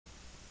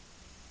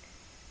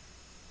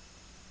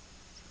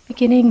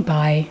beginning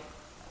by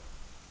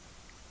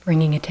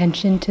bringing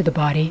attention to the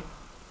body,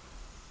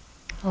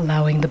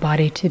 allowing the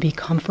body to be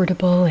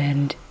comfortable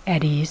and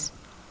at ease.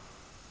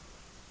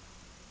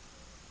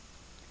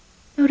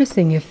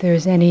 Noticing if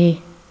there's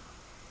any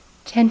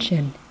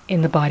tension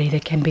in the body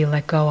that can be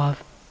let go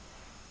of.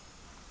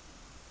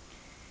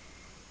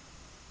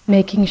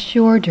 Making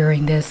sure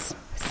during this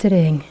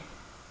sitting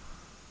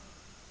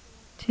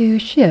to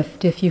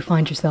shift if you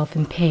find yourself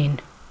in pain.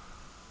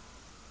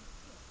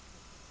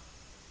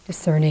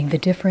 Discerning the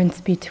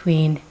difference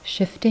between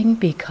shifting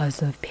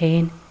because of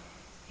pain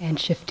and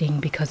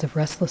shifting because of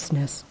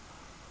restlessness.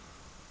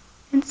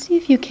 And see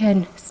if you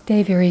can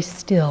stay very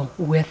still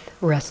with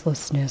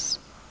restlessness.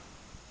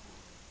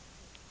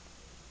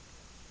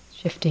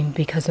 Shifting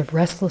because of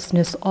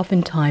restlessness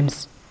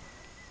oftentimes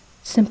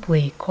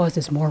simply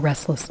causes more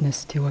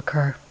restlessness to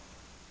occur.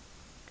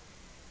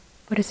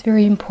 But it's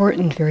very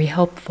important, very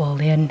helpful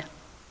in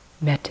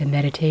Metta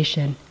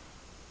meditation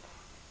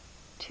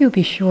to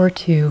be sure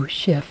to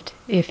shift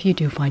if you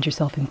do find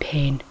yourself in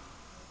pain.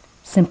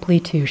 Simply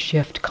to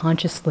shift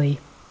consciously,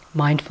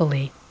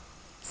 mindfully,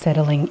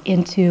 settling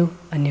into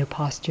a new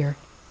posture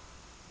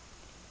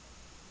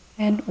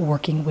and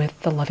working with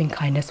the loving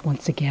kindness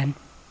once again.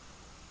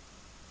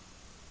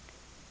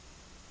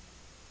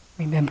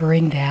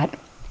 Remembering that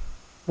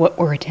what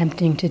we're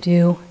attempting to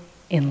do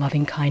in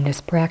loving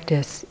kindness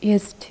practice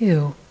is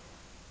to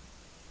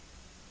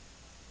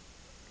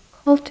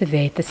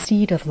cultivate the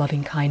seed of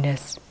loving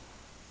kindness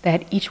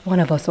that each one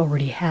of us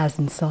already has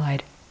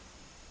inside.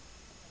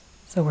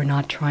 So we're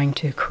not trying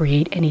to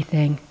create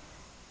anything.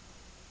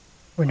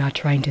 We're not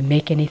trying to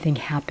make anything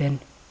happen.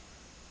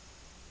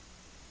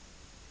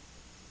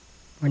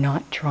 We're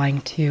not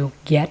trying to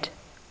get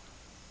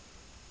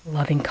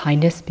loving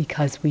kindness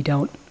because we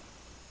don't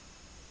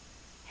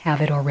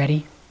have it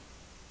already.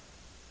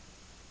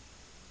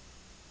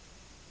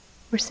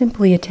 We're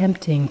simply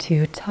attempting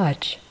to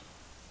touch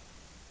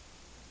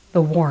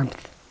the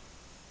warmth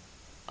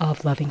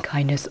of loving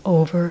kindness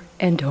over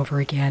and over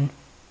again,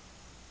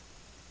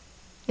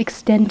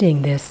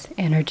 extending this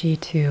energy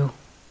to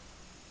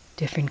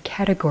different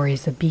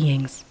categories of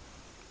beings.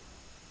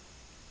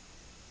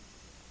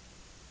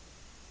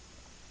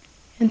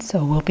 And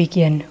so we'll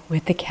begin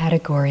with the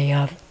category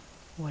of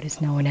what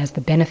is known as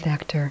the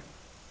benefactor,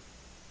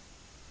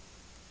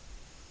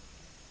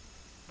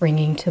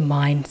 bringing to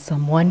mind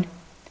someone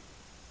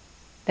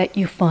that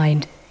you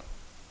find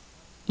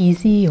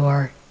easy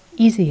or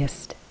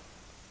easiest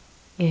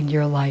in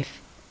your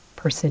life,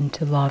 person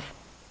to love.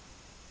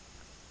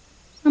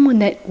 Someone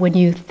that when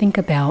you think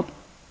about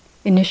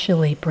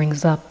initially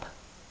brings up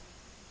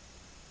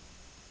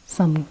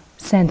some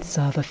sense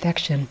of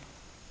affection.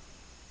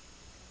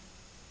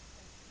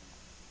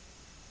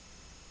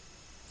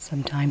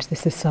 Sometimes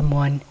this is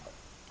someone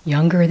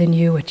younger than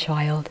you, a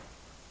child,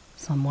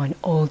 someone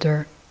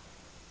older,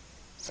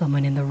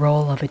 someone in the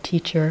role of a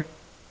teacher.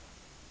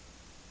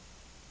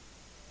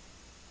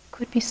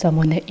 Could be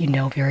someone that you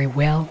know very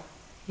well.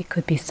 It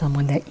could be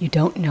someone that you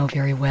don't know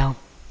very well.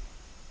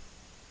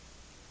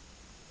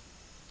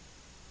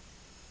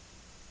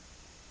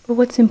 But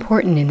what's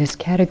important in this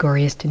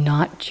category is to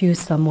not choose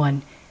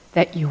someone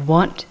that you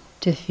want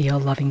to feel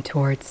loving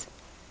towards,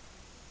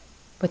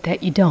 but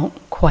that you don't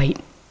quite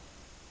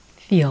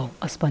feel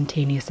a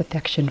spontaneous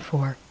affection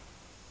for.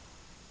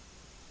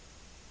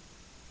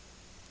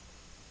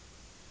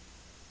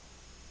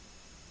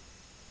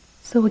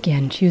 So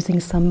again, choosing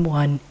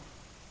someone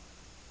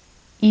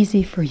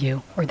easy for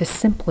you, or the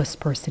simplest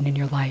person in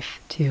your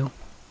life to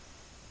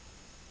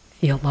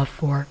feel love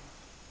for.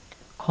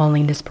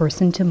 Calling this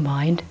person to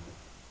mind,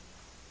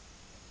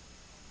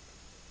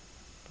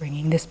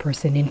 bringing this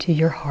person into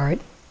your heart,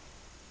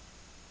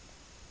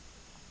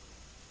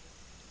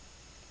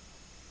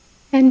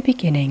 and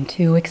beginning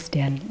to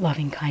extend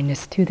loving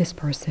kindness to this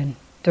person,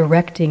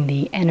 directing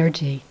the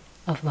energy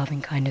of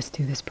loving kindness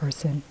to this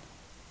person,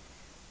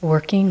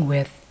 working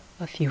with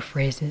a few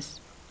phrases.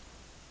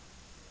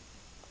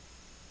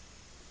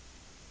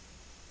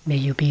 May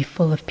you be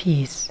full of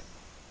peace.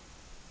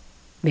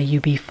 May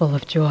you be full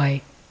of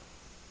joy.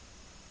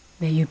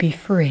 May you be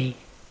free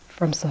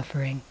from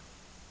suffering.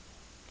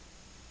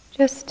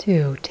 Just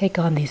to take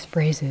on these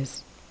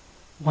phrases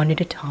one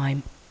at a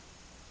time,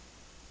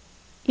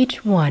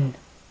 each one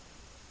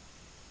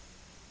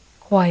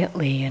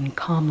quietly and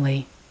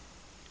calmly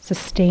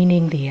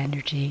sustaining the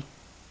energy,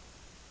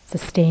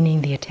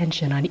 sustaining the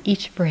attention on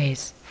each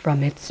phrase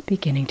from its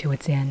beginning to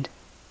its end.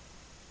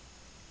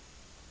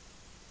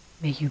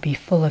 May you be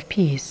full of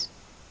peace.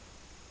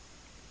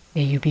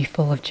 May you be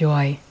full of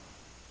joy.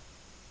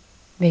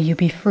 May you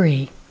be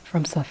free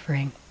from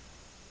suffering.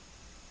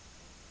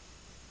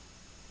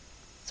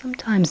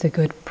 Sometimes a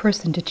good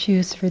person to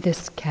choose for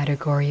this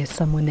category is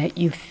someone that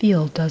you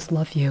feel does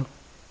love you,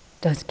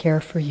 does care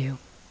for you,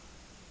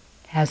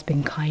 has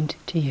been kind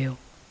to you.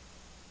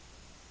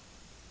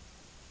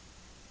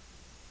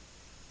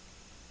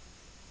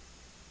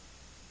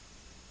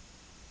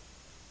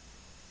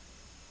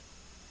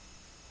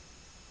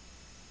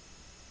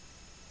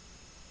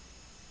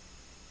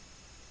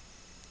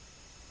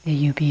 May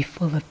you be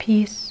full of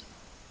peace.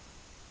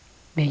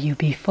 May you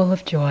be full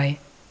of joy.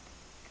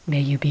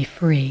 May you be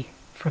free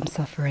from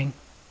suffering.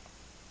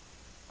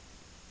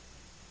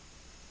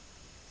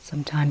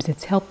 Sometimes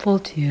it's helpful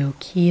to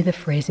key the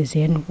phrases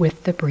in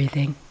with the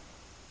breathing.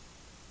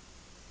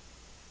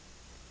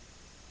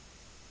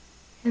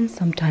 And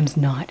sometimes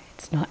not.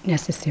 It's not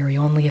necessary,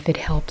 only if it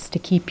helps to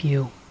keep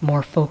you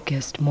more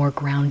focused, more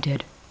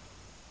grounded.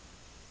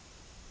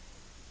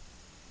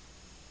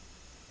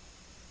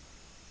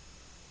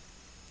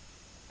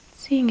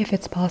 Seeing if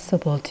it's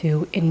possible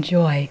to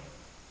enjoy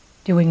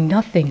doing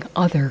nothing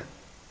other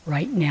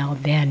right now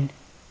than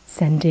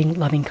sending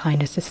loving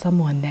kindness to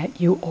someone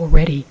that you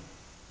already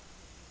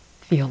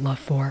feel love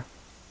for.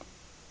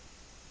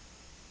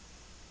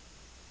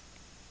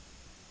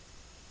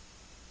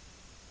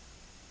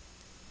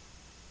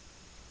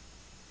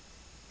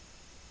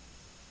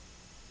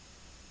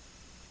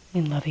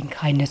 In loving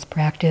kindness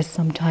practice,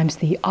 sometimes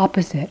the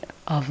opposite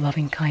of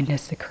loving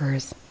kindness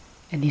occurs,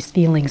 and these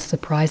feelings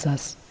surprise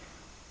us.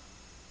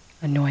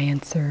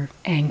 Annoyance or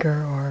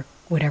anger or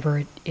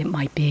whatever it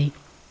might be.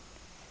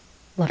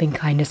 Loving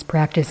kindness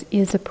practice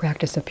is a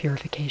practice of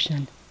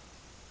purification.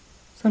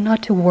 So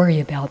not to worry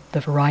about the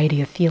variety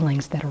of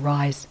feelings that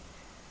arise,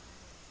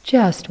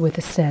 just with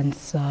a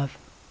sense of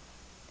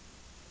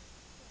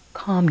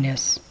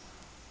calmness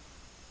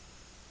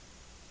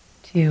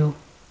to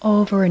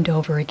over and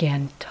over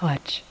again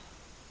touch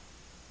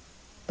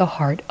the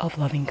heart of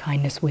loving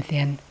kindness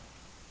within.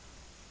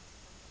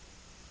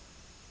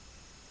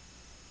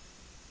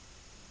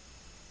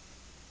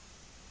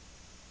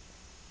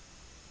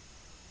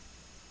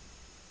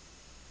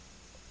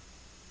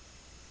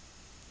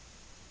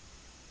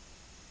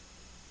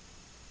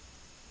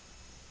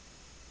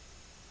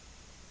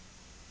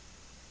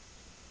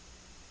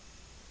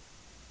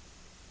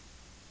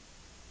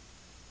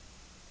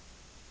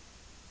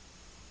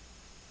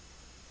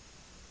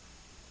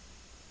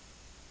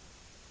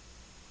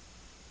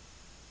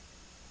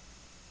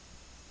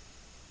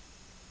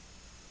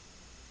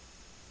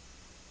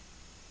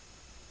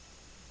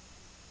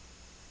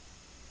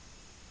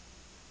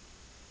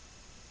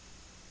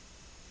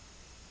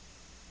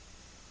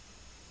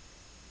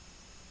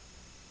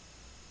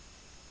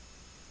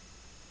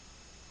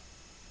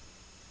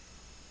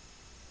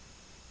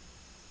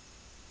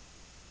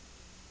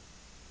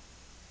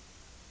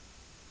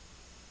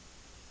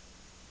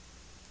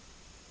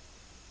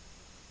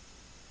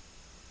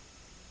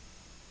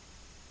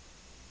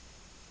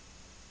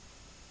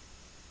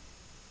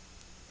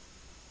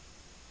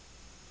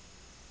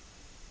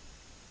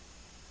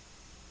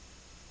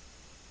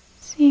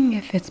 Seeing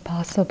if it's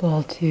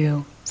possible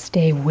to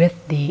stay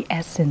with the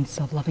essence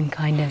of loving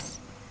kindness.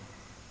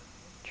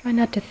 Try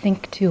not to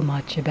think too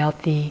much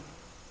about the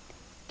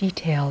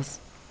details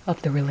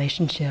of the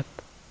relationship,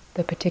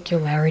 the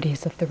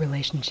particularities of the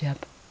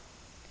relationship,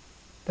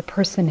 the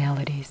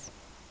personalities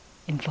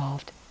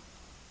involved.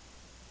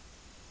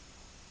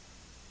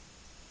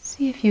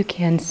 See if you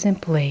can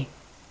simply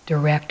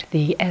direct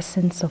the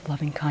essence of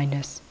loving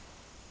kindness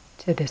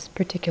to this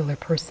particular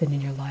person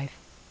in your life.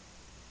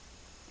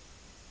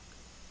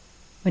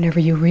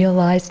 Whenever you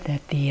realize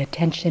that the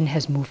attention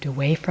has moved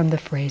away from the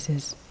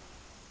phrases,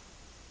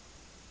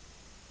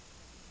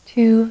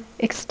 to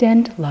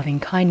extend loving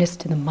kindness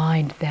to the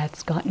mind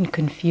that's gotten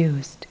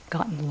confused,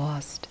 gotten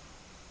lost.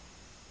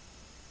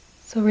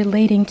 So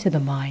relating to the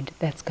mind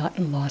that's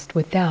gotten lost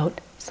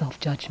without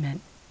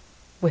self-judgment,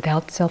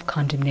 without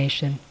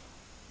self-condemnation.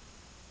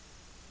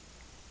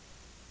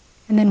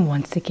 And then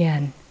once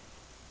again,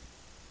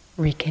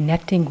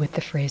 reconnecting with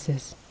the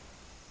phrases.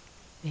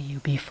 May you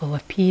be full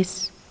of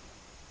peace.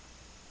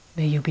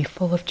 May you be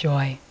full of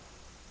joy.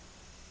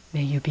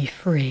 May you be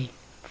free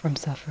from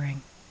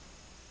suffering.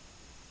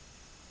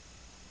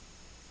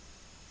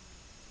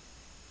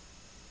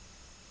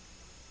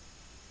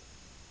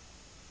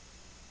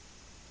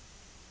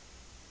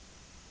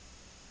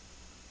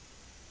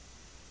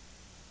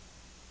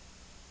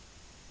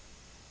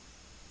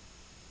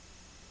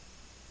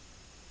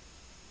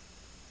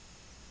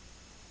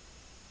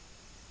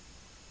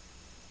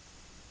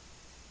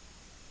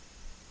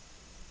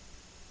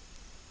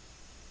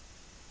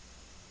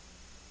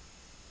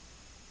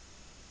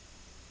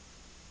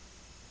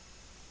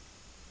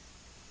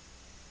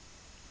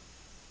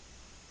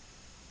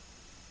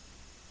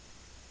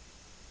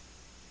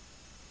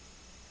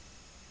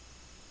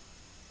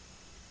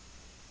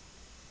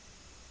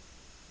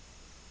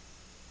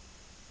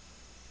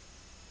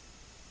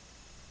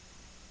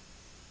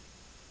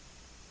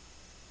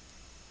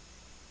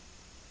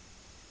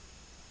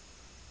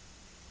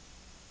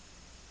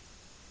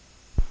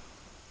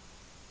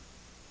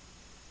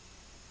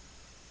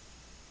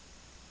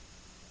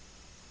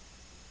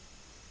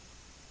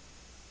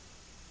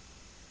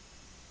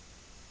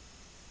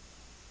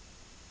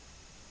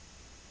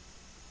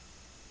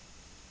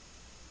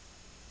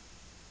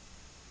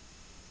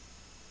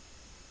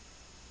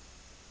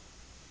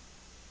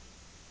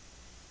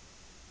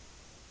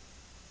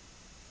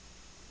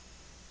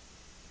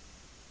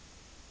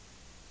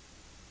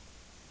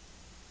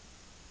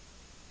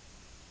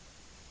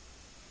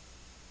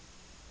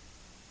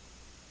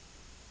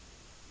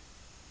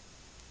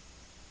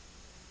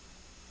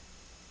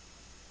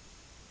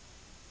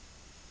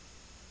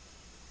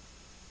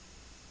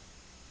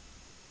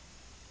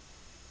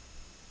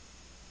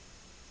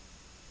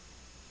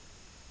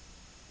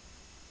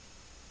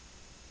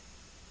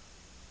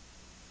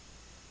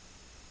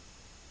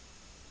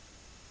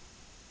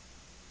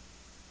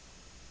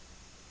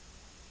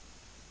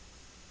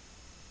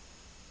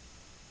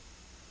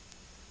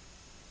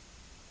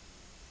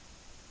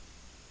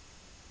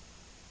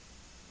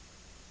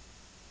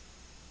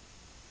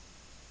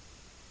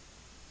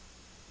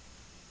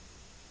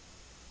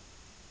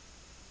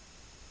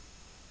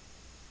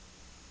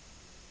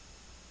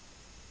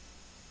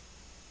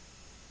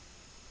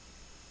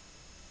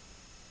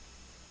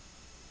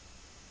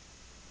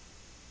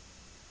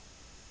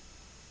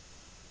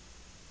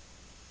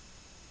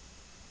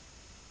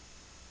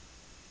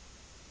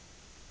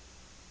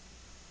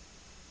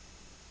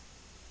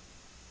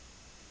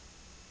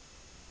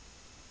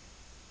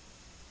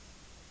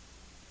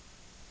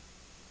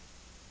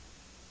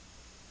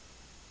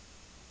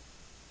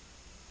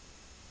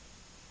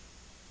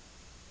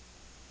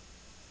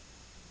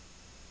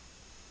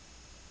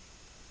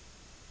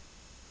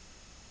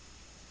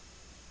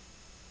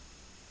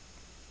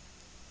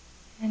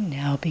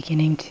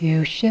 beginning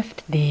to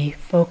shift the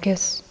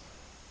focus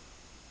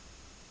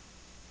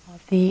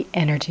of the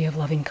energy of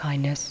loving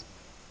kindness,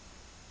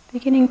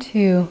 beginning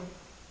to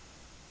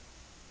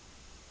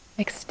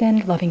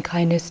extend loving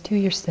kindness to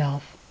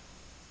yourself,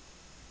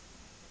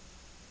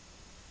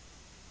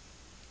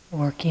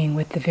 working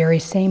with the very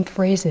same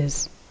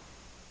phrases.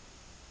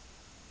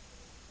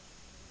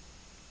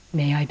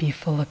 May I be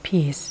full of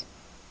peace.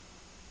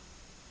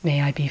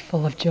 May I be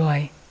full of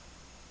joy.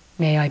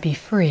 May I be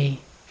free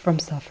from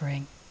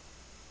suffering.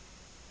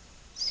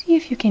 See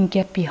if you can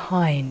get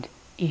behind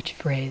each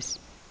phrase.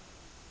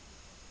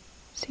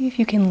 See if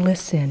you can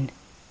listen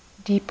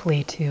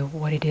deeply to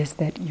what it is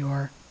that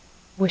you're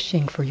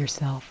wishing for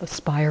yourself,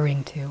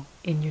 aspiring to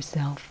in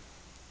yourself.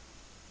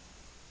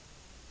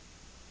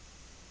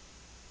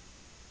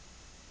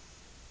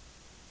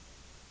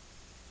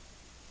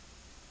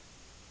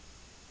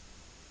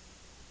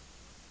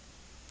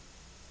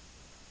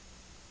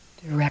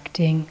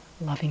 Directing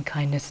loving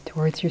kindness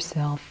towards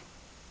yourself,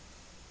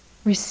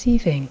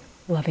 receiving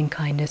loving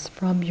kindness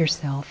from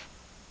yourself.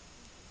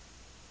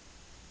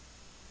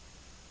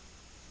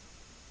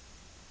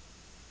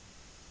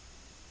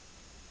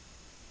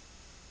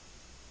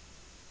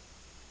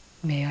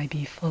 May I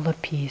be full of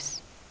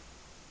peace.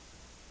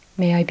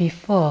 May I be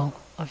full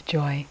of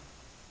joy.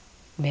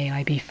 May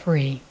I be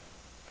free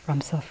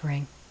from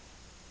suffering.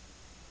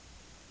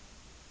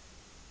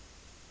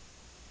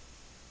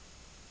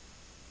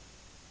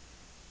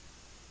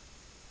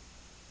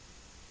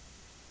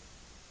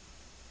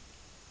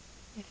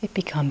 If it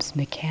becomes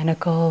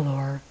mechanical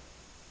or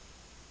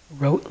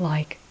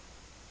rote-like,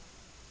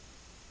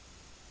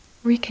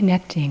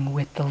 reconnecting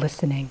with the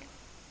listening.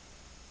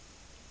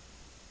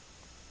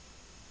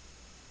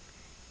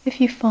 If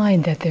you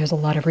find that there's a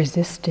lot of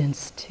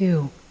resistance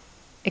to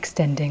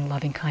extending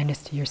loving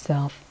kindness to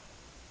yourself,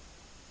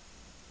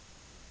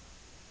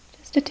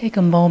 just to take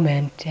a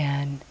moment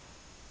and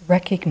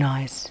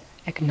recognize,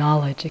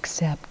 acknowledge,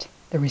 accept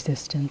the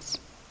resistance.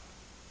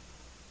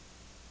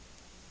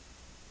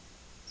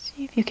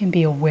 See if you can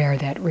be aware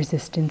that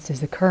resistance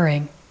is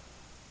occurring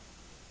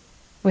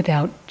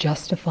without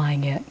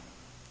justifying it,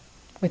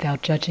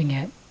 without judging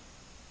it.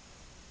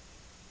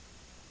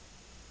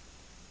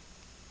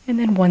 And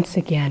then once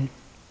again,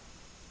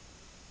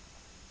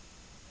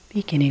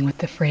 beginning with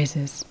the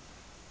phrases,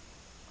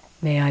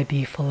 may I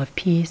be full of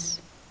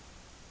peace,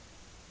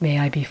 may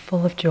I be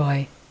full of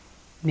joy,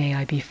 may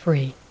I be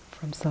free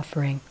from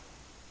suffering.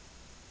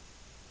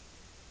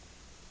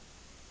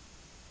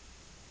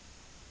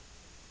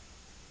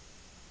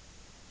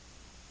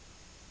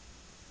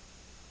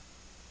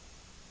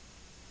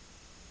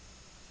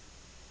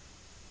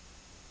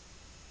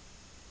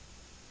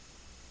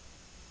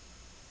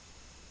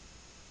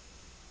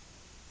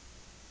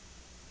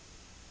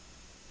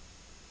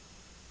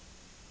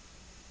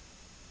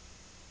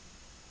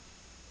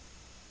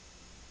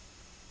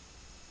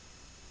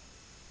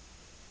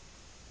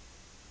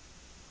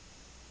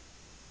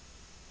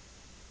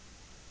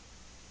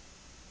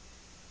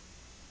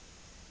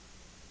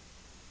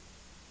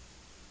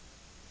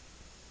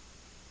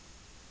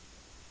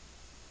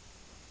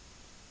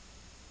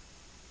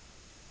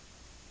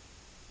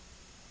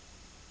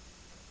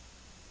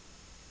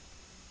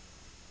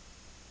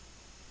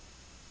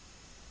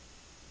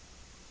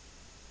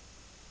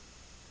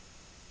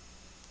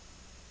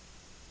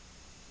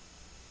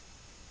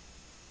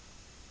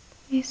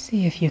 Please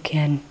see if you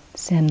can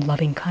send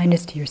loving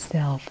kindness to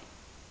yourself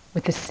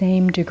with the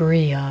same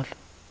degree of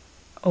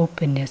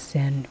openness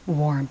and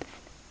warmth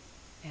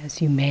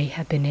as you may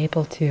have been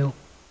able to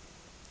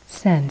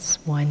sense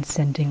when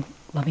sending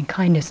loving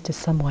kindness to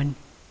someone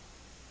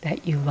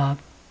that you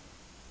love.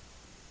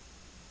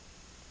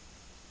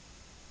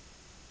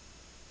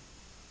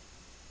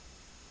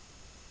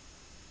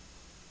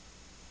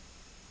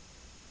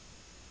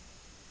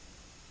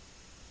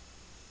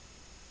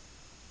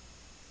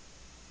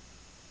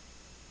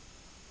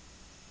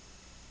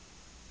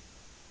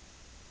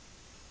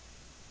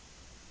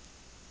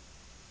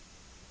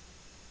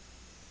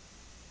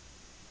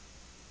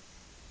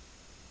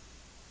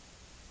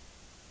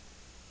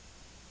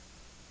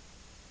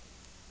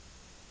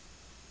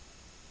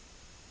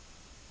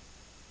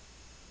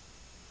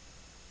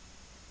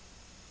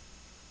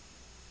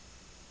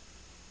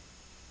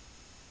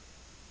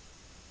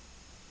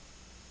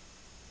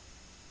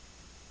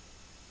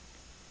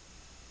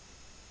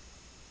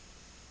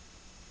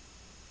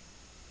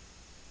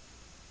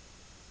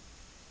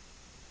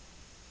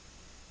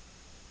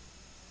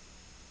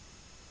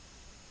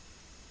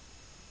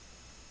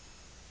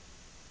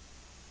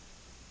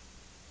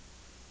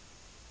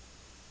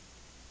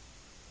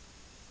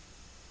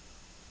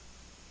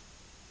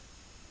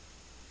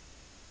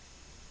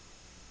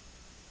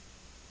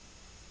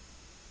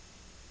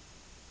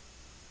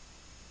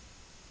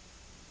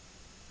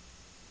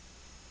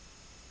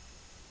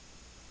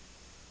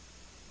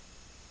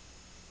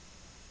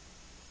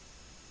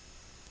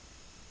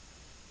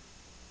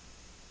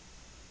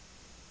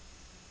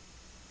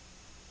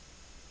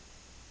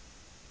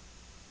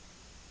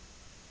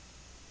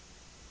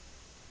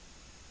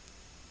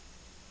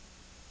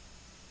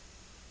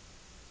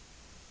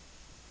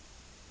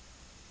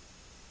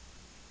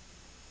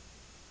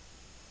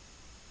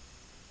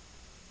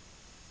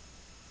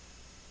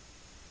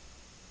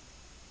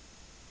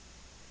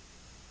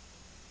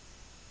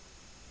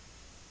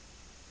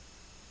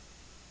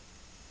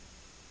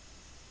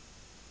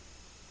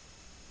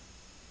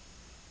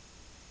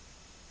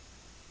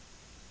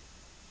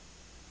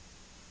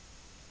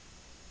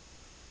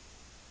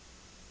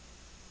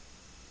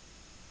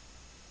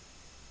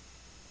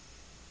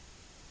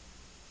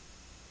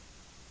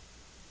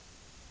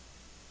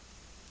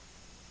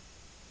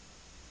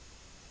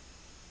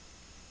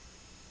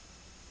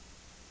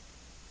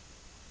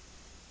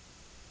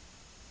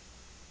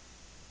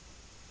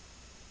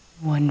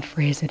 one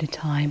phrase at a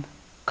time,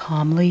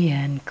 calmly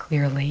and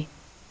clearly.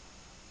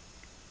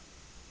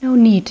 No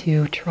need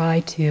to try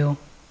to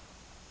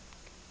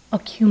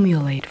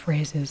accumulate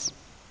phrases.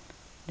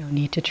 No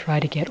need to try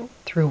to get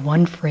through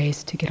one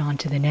phrase to get on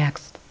to the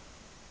next.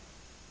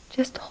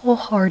 Just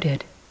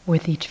wholehearted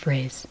with each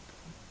phrase,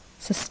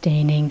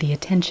 sustaining the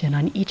attention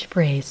on each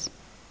phrase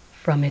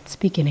from its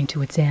beginning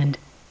to its end,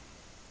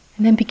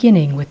 and then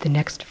beginning with the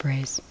next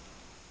phrase.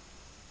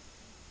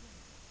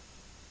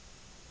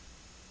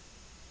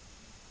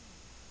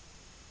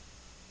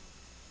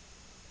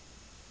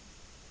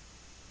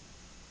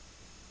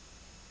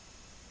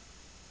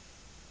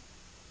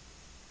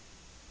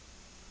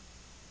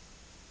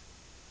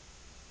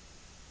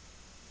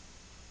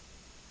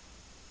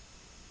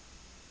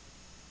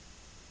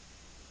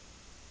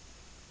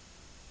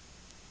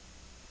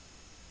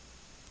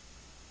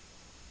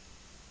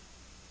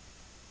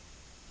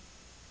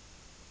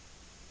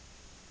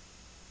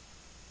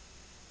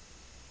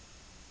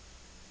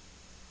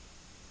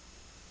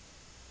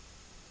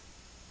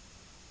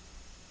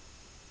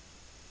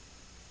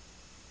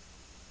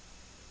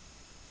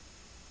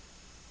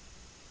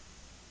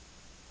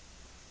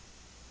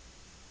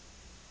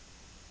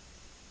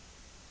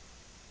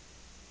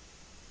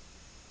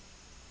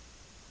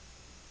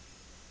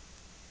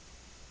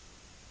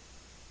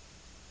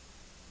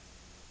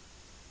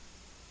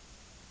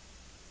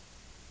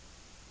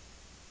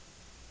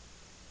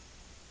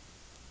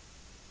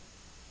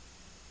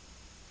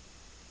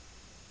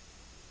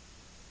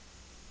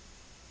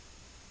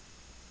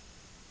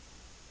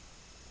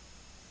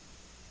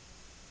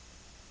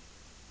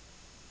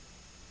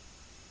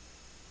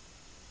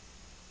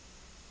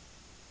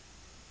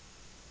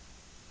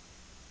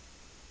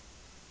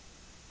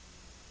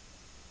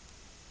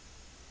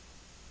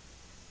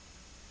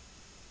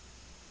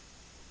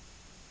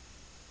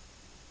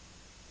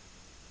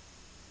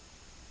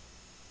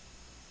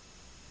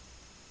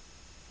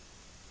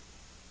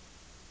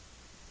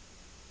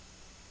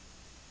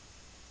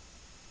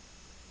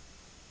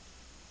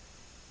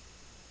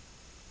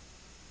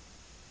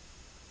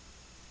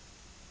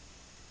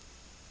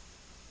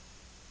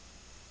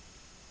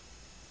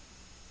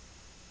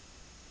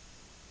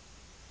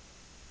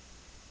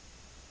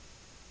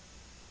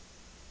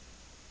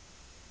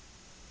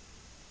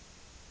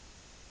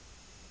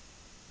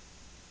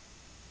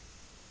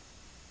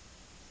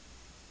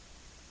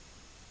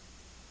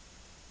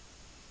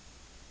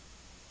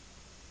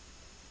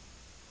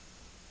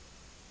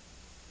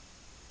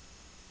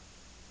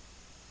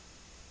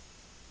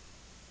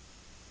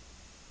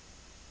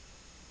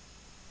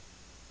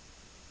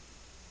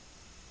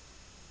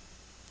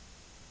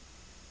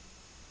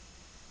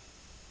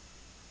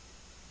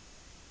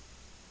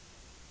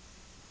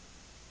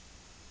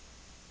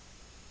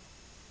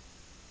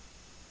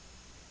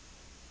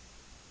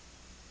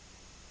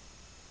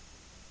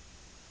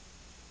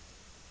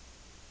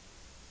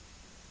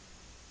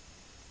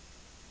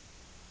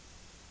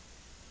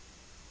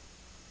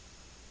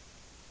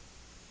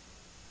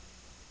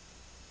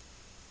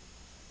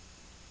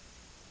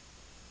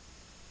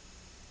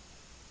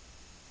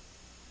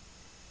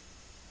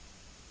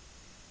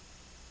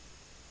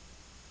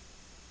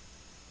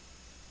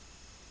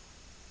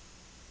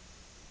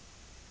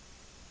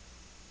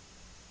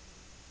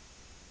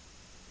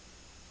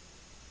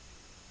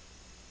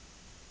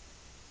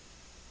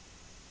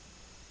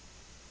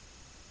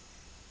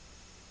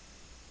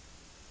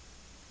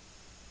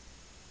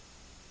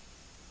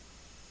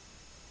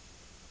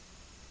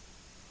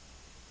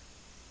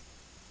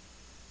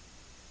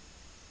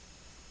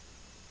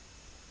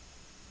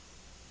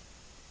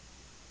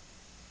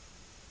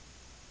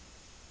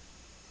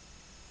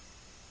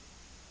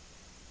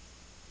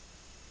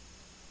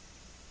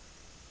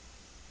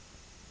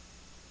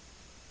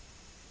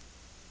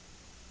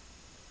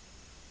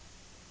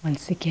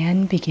 Once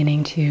again,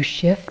 beginning to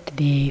shift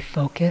the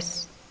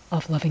focus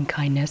of loving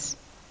kindness,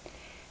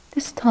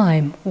 this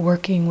time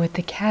working with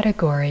the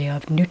category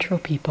of neutral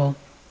people.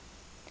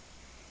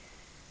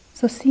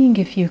 So seeing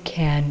if you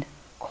can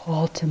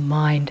call to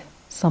mind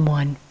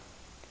someone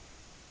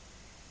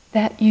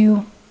that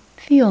you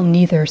feel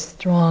neither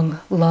strong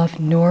love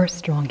nor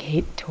strong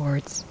hate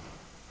towards,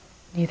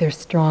 neither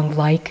strong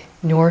like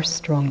nor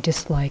strong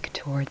dislike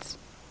towards.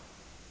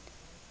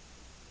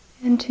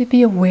 And to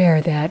be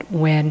aware that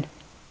when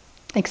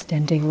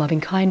extending loving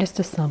kindness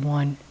to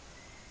someone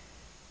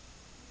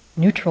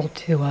neutral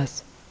to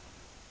us,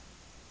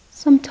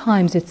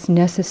 sometimes it's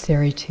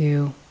necessary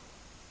to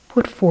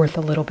put forth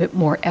a little bit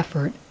more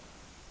effort.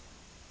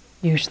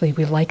 Usually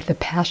we like the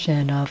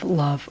passion of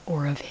love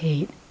or of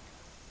hate,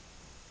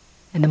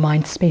 and the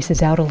mind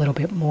spaces out a little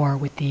bit more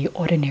with the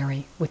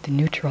ordinary, with the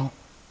neutral.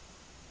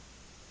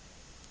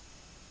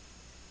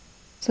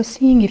 So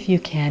seeing if you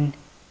can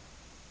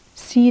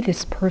see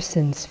this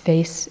person's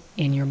face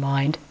in your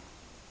mind,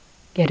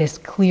 get as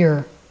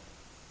clear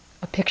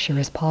a picture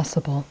as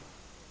possible.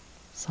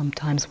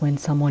 Sometimes when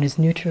someone is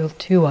neutral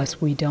to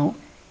us, we don't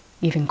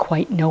even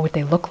quite know what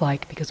they look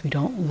like because we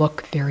don't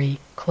look very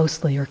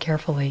closely or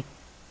carefully.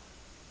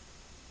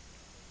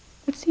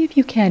 But see if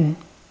you can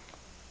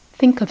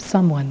think of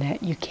someone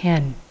that you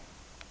can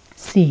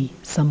see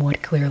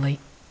somewhat clearly.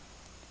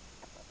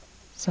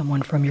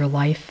 Someone from your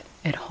life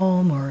at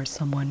home or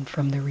someone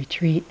from the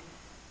retreat.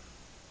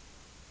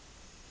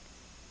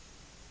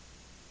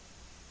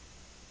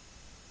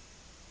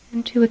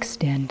 And to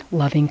extend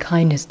loving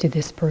kindness to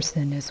this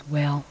person as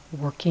well,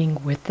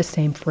 working with the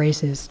same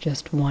phrases,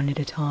 just one at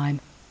a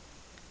time.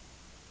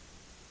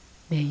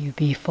 May you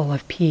be full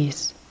of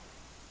peace.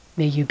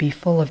 May you be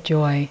full of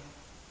joy.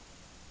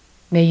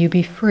 May you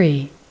be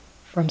free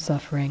from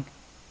suffering.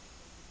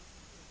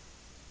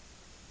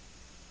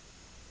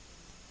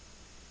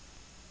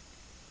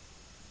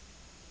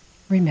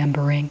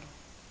 Remembering,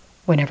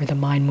 whenever the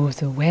mind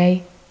moves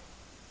away,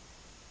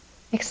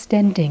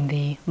 extending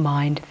the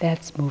mind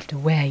that's moved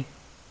away,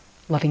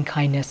 loving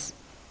kindness,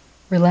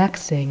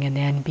 relaxing, and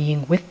then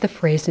being with the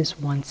phrases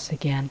once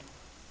again.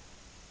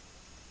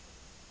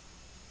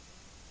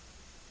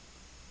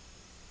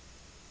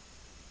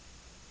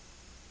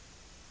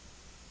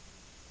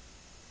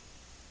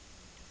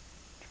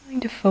 Trying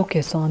to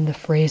focus on the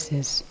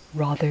phrases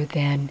rather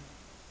than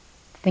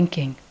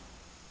thinking.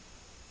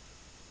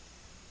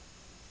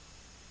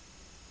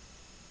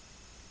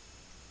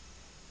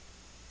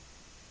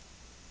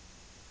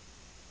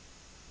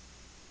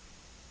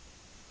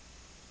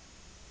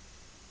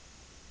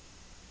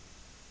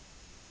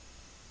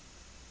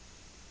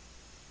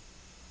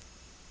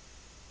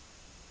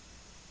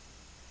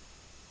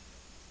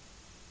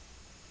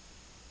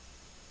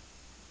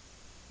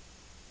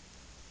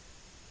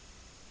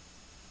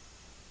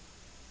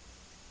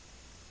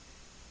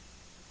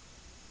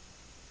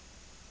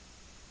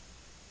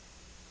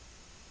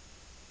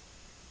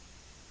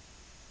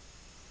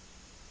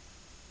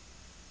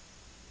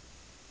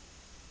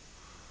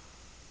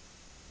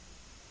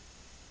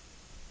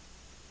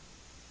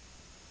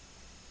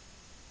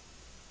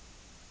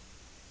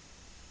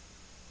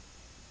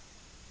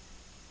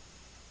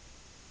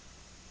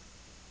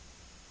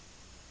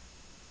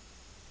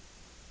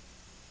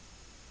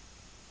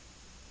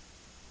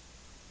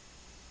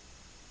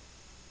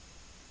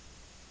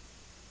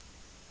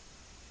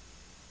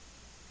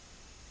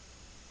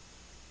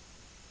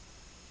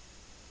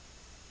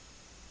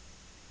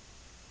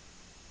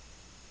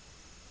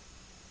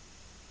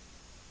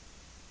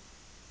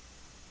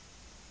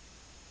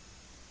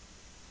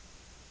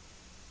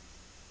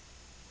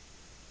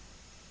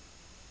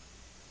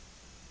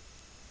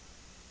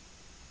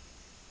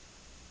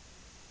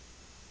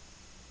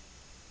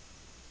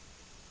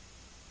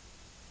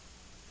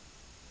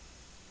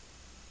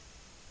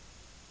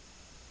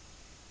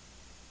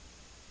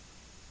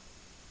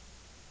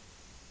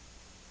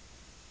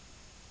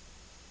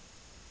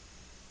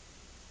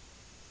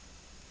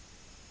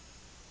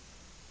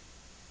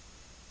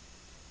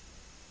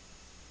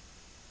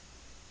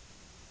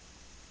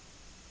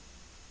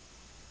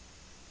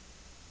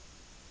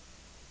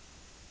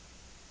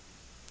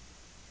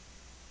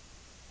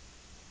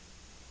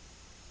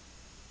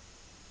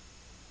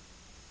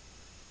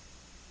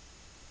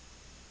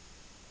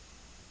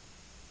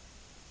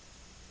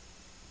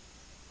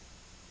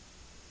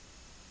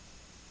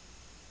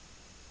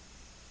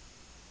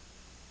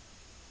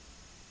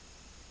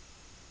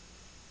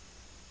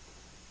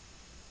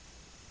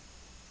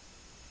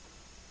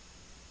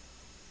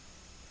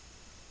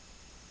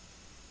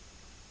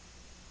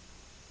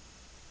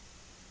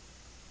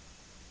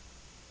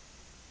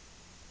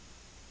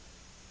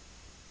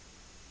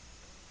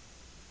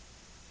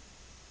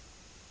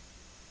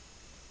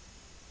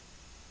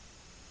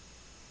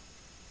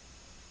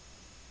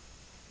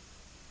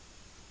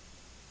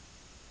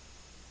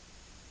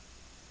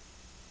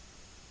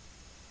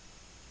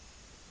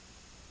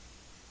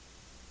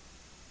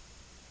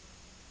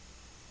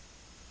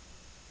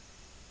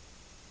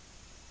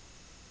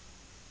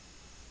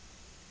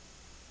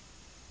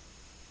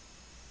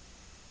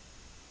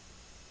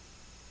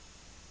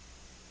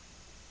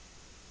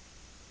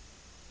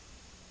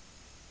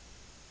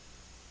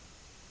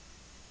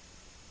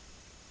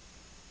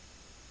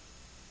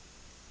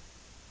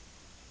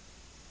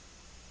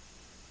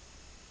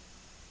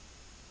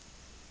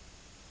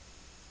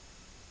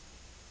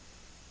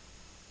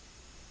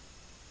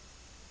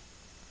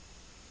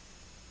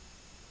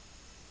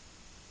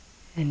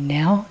 And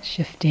now,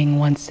 shifting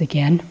once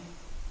again,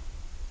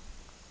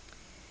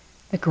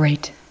 the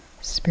great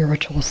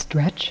spiritual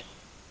stretch,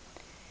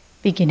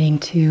 beginning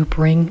to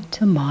bring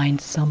to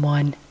mind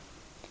someone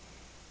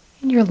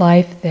in your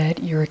life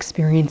that you're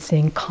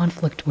experiencing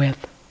conflict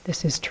with.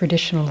 This is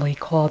traditionally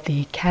called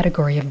the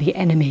category of the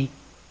enemy,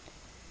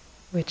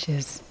 which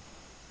is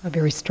a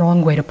very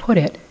strong way to put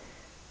it,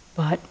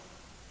 but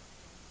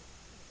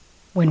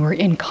when we're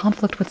in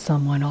conflict with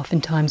someone,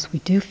 oftentimes we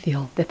do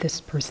feel that this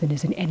person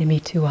is an enemy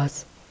to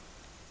us.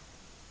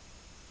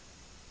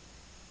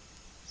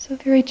 So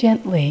very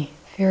gently,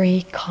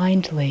 very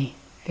kindly,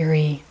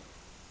 very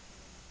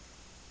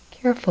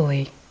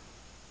carefully,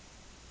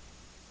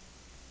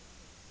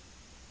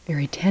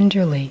 very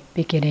tenderly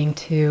beginning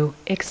to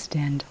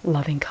extend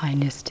loving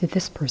kindness to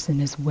this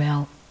person as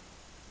well.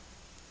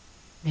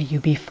 May you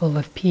be full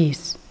of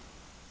peace.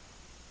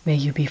 May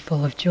you be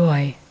full of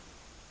joy.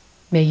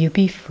 May you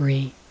be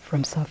free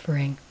from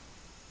suffering.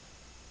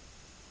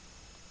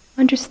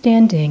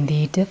 Understanding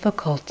the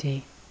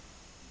difficulty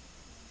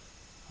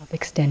of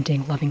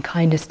extending loving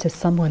kindness to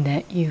someone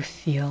that you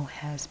feel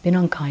has been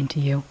unkind to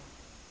you.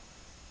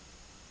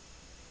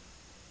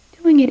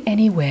 Doing it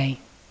anyway,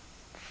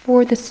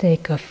 for the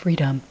sake of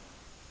freedom.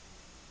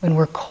 When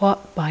we're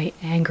caught by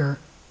anger,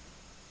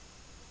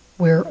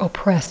 we're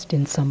oppressed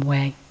in some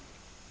way.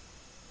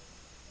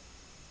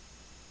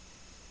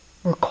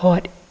 We're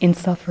caught in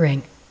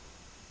suffering.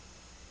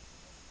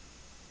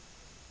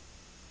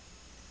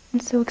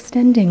 And so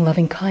extending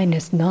loving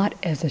kindness not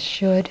as a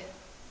should,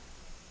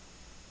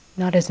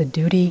 not as a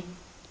duty,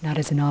 not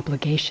as an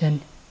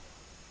obligation,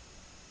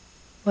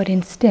 but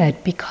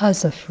instead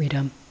because of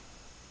freedom,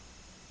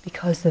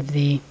 because of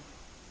the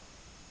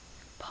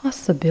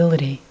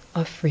possibility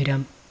of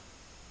freedom.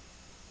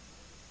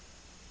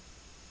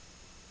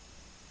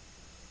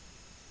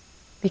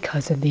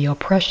 Because of the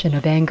oppression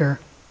of anger.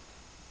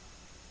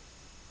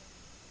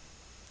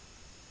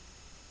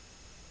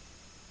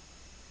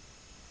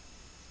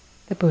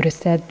 The Buddha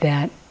said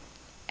that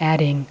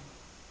adding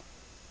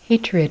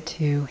hatred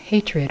to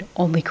hatred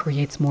only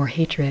creates more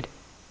hatred.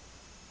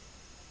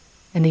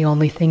 And the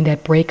only thing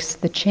that breaks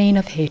the chain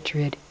of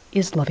hatred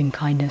is loving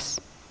kindness.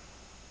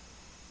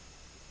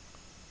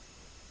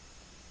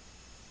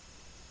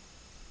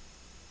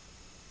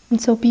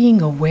 And so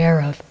being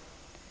aware of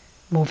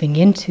moving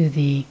into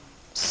the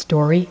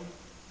story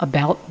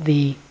about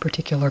the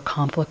particular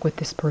conflict with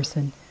this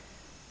person,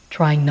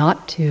 trying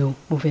not to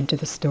move into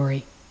the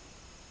story,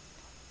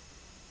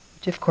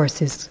 which of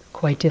course is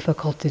quite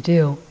difficult to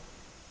do.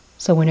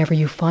 So whenever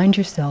you find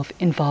yourself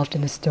involved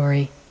in the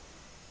story,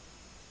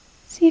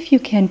 see if you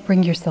can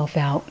bring yourself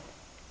out.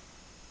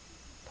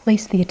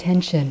 Place the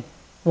attention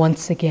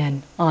once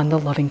again on the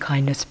loving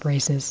kindness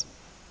phrases.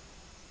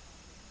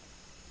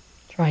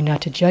 Try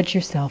not to judge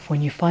yourself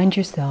when you find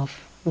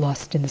yourself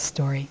lost in the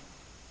story.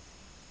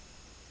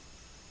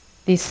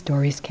 These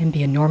stories can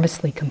be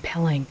enormously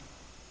compelling.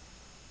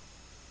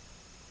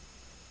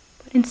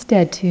 But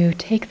instead, to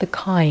take the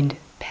kind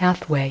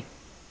pathway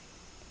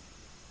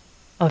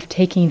of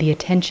taking the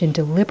attention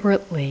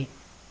deliberately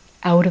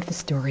out of the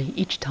story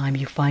each time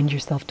you find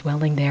yourself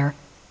dwelling there,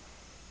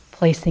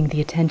 placing the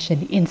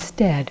attention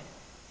instead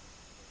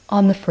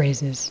on the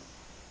phrases,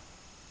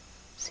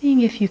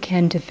 seeing if you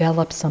can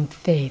develop some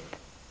faith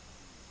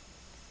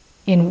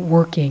in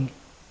working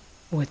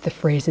with the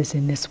phrases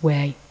in this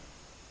way,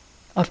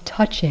 of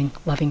touching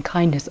loving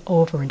kindness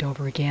over and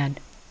over again.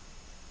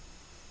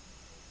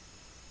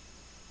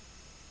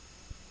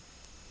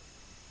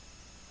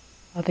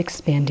 Of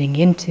expanding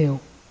into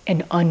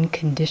an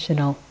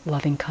unconditional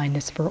loving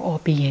kindness for all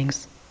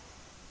beings.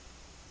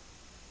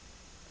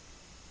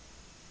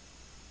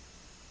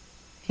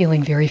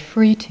 Feeling very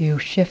free to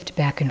shift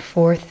back and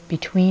forth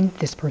between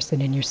this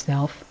person and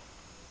yourself.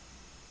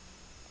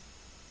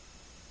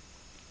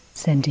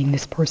 Sending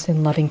this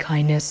person loving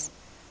kindness,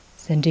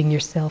 sending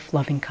yourself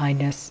loving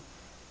kindness,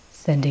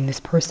 sending this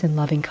person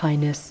loving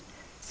kindness,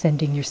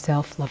 sending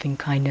yourself loving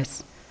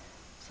kindness.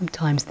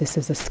 Sometimes this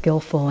is a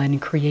skillful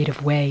and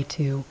creative way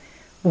to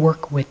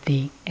work with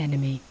the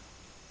enemy.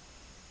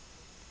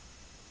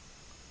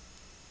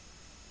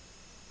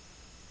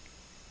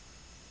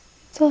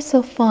 It's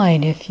also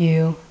fine if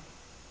you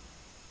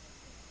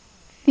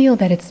feel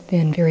that it's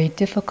been very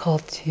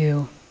difficult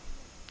to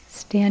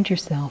stand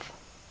yourself.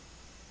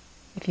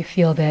 If you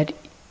feel that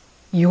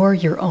you're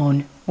your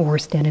own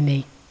worst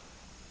enemy,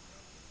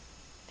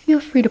 feel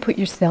free to put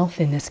yourself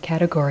in this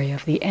category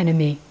of the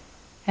enemy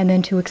and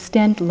then to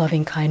extend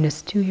loving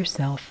kindness to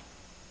yourself.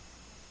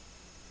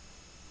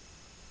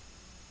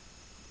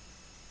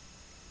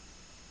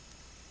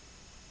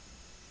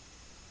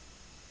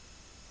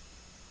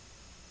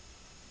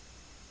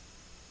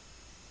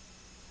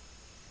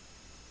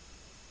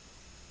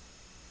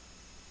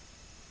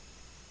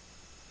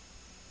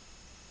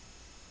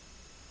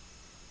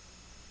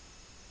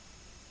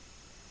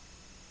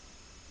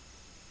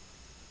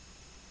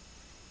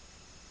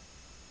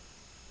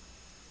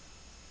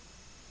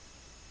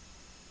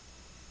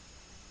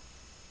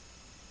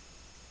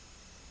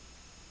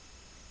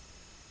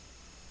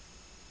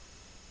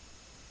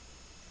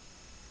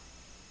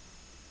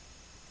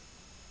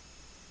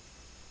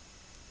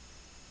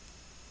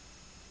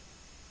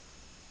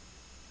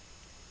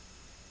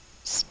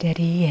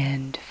 Steady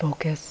and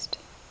focused.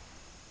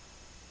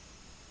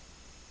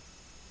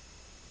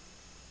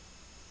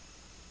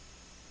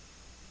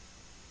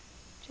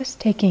 Just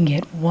taking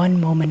it one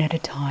moment at a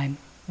time,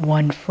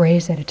 one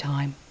phrase at a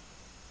time.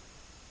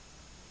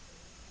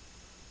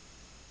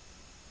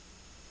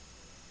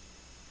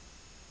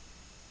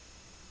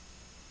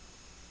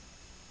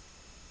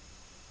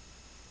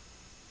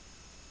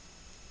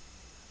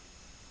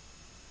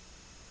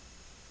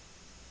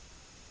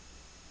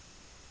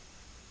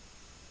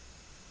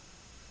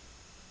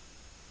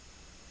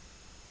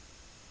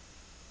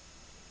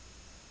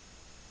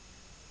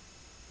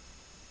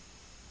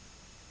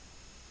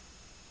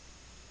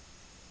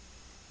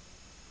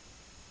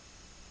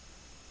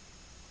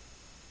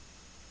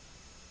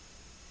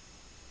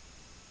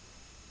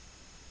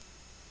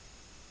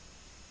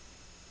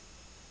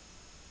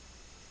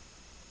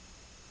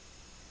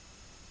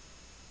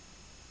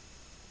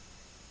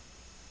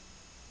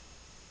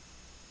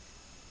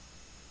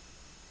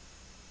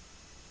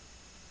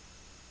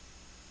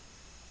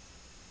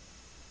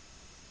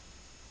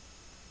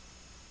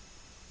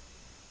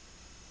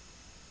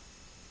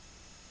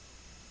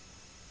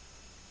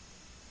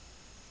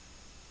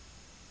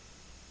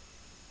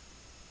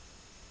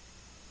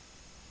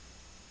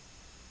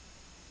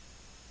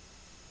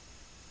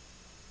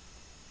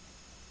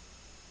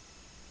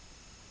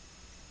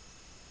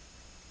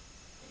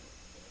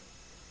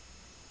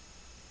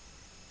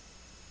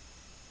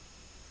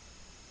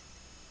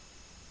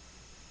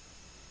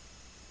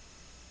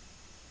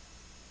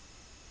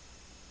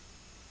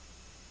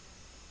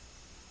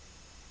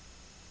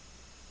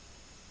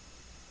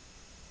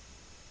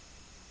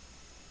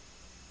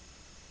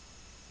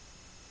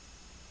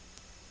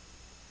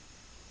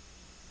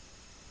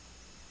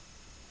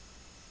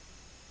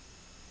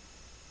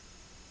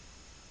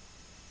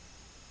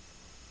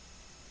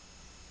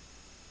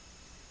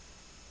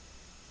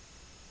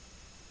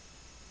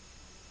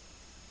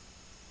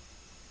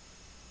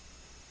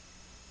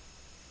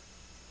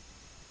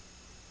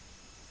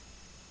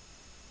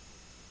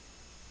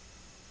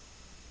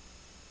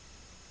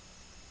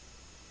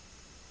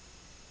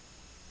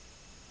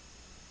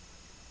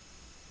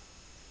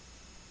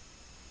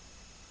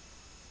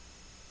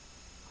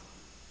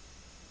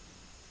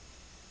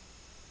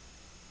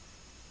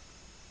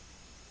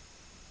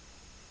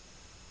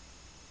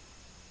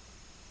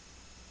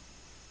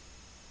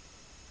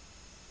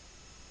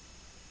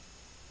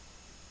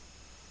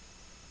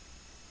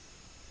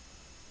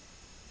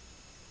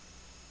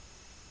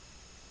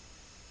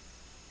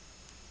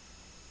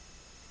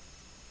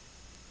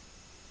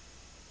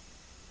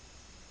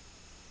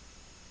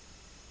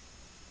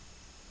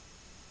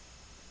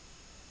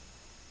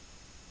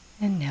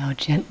 Now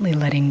gently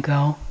letting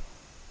go.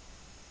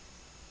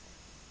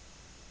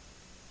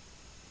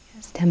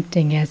 As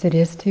tempting as it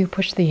is to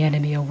push the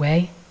enemy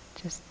away,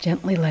 just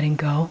gently letting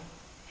go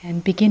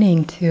and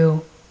beginning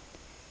to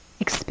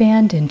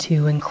expand and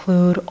to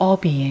include all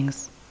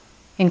beings,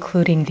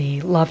 including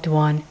the loved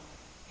one,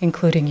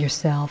 including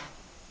yourself,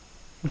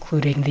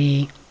 including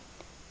the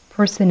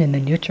person in the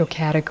neutral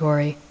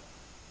category,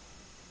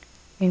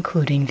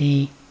 including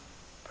the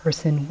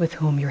person with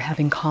whom you're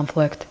having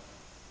conflict,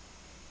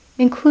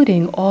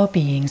 including all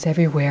beings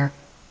everywhere,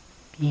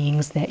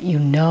 beings that you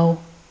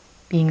know,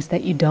 beings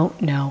that you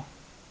don't know,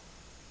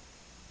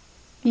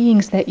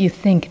 beings that you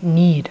think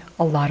need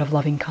a lot of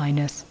loving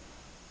kindness,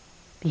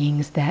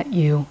 beings that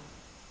you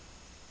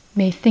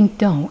may think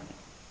don't.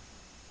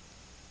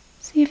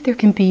 See if there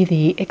can be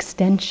the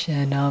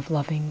extension of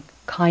loving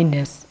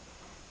kindness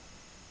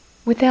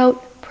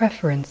without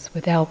preference,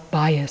 without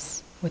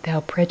bias,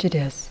 without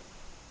prejudice.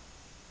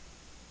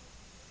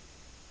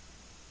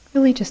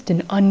 Really just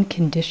an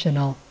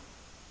unconditional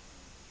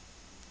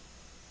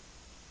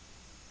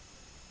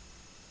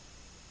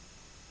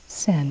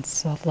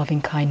sense of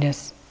loving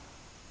kindness.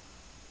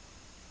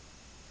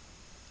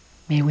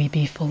 May we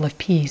be full of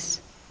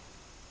peace.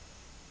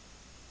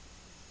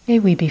 May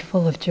we be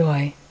full of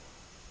joy.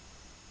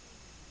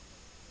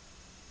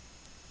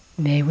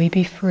 May we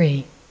be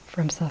free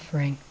from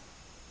suffering.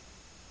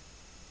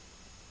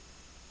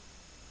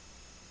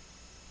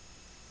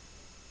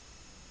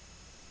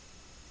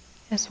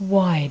 As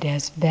wide,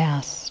 as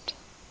vast,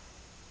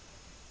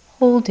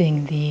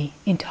 holding the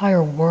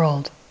entire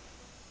world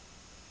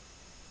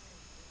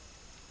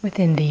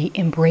within the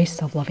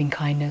embrace of loving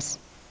kindness,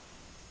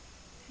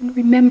 and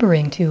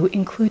remembering to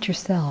include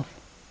yourself.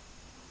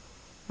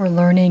 We're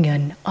learning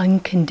an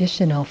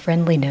unconditional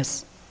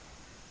friendliness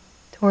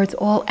towards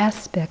all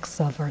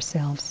aspects of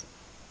ourselves,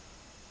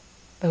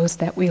 those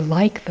that we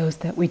like, those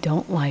that we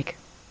don't like.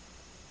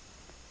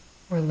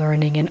 We're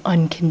learning an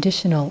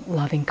unconditional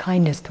loving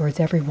kindness towards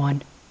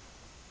everyone.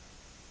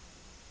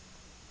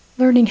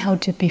 Learning how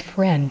to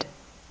befriend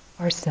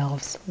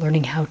ourselves,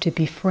 learning how to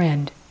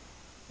befriend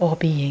all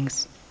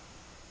beings.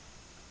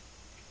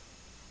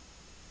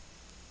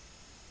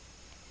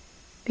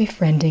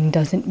 Befriending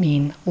doesn't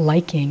mean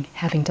liking,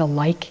 having to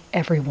like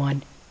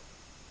everyone.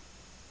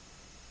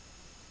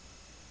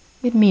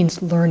 It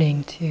means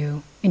learning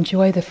to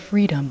enjoy the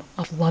freedom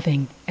of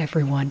loving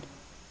everyone,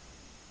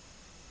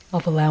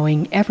 of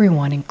allowing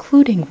everyone,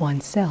 including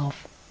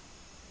oneself,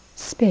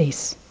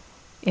 space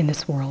in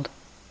this world,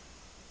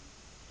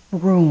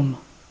 room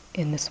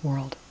in this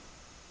world.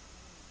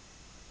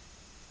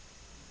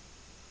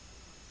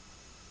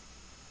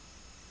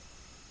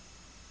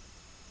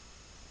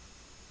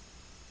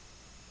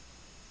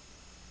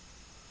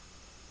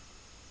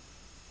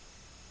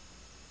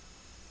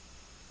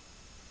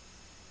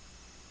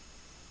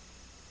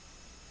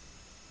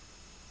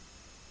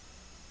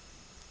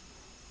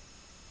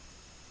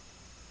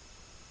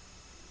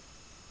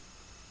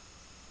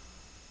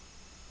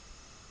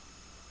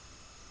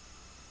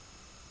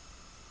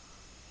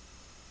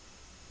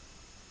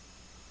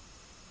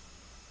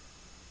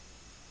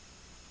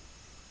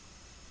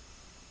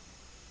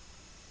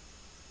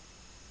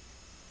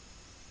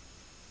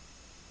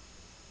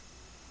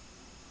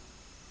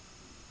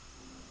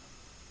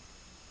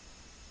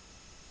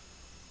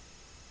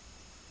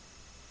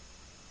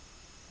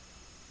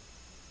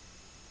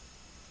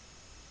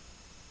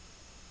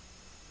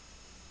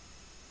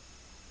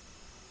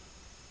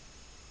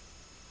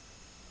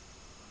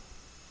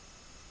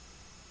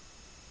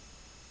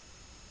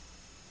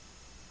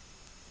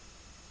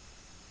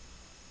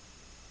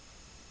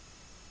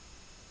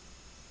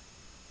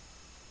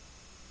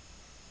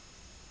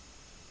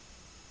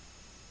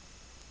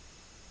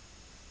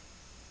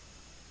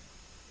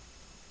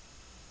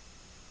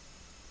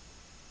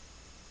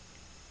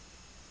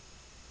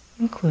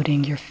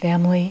 Including your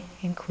family,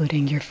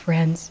 including your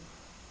friends,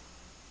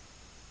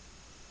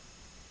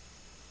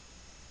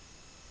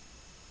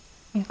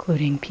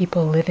 including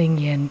people living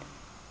in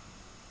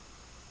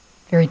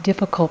very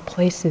difficult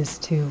places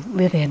to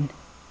live in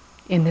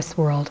this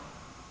world,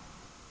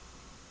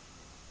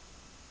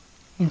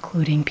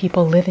 including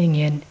people living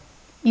in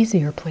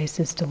easier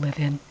places to live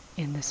in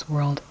this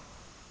world.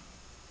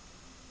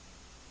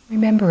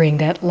 Remembering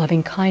that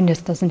loving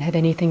kindness doesn't have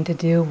anything to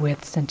do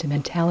with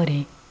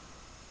sentimentality.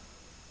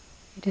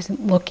 It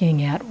isn't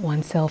looking at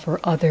oneself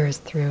or others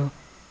through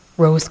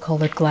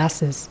rose-colored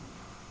glasses.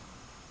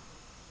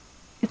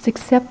 It's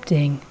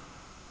accepting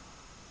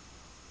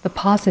the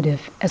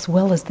positive as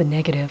well as the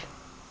negative.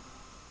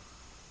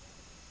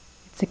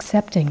 It's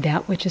accepting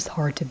that which is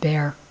hard to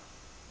bear,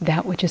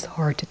 that which is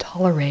hard to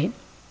tolerate.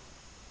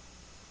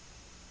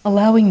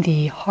 Allowing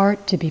the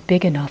heart to be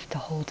big enough to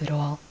hold it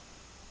all.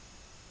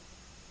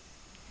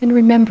 And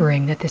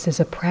remembering that this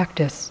is a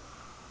practice.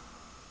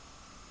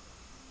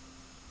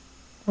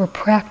 We're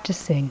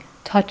practicing,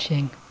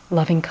 touching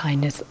loving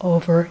kindness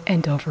over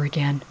and over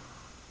again.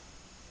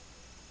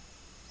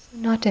 So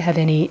not to have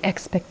any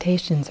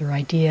expectations or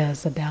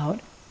ideas about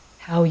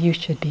how you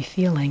should be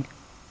feeling.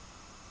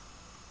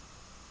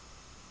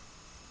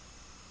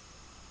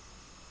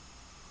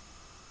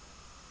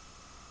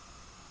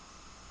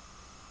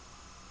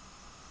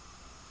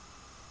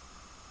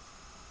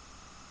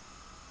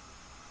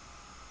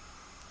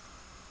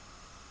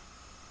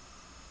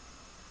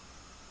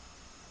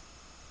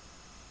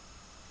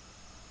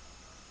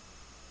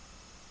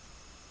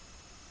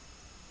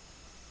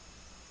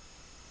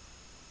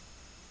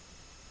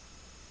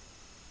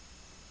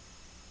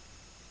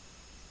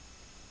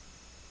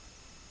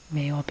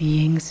 May all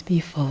beings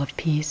be full of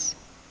peace.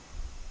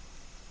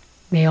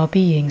 May all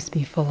beings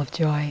be full of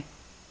joy.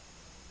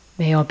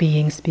 May all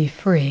beings be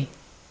free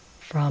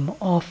from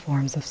all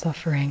forms of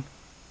suffering.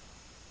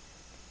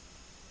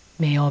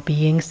 May all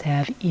beings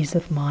have ease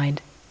of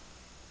mind.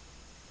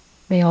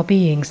 May all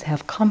beings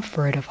have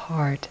comfort of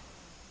heart.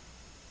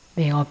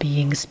 May all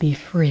beings be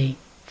free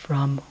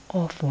from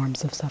all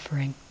forms of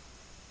suffering.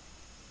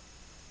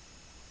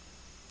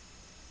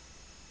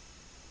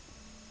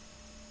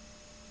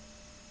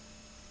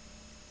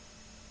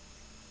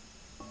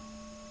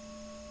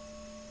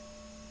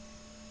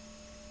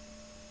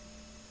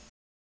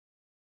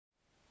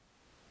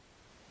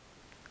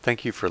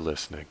 Thank you for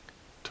listening.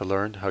 To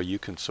learn how you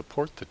can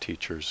support the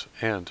teachers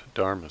and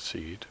Dharma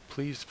Seed,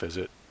 please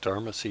visit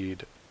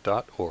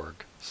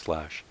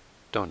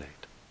dharmaseed.org/donate.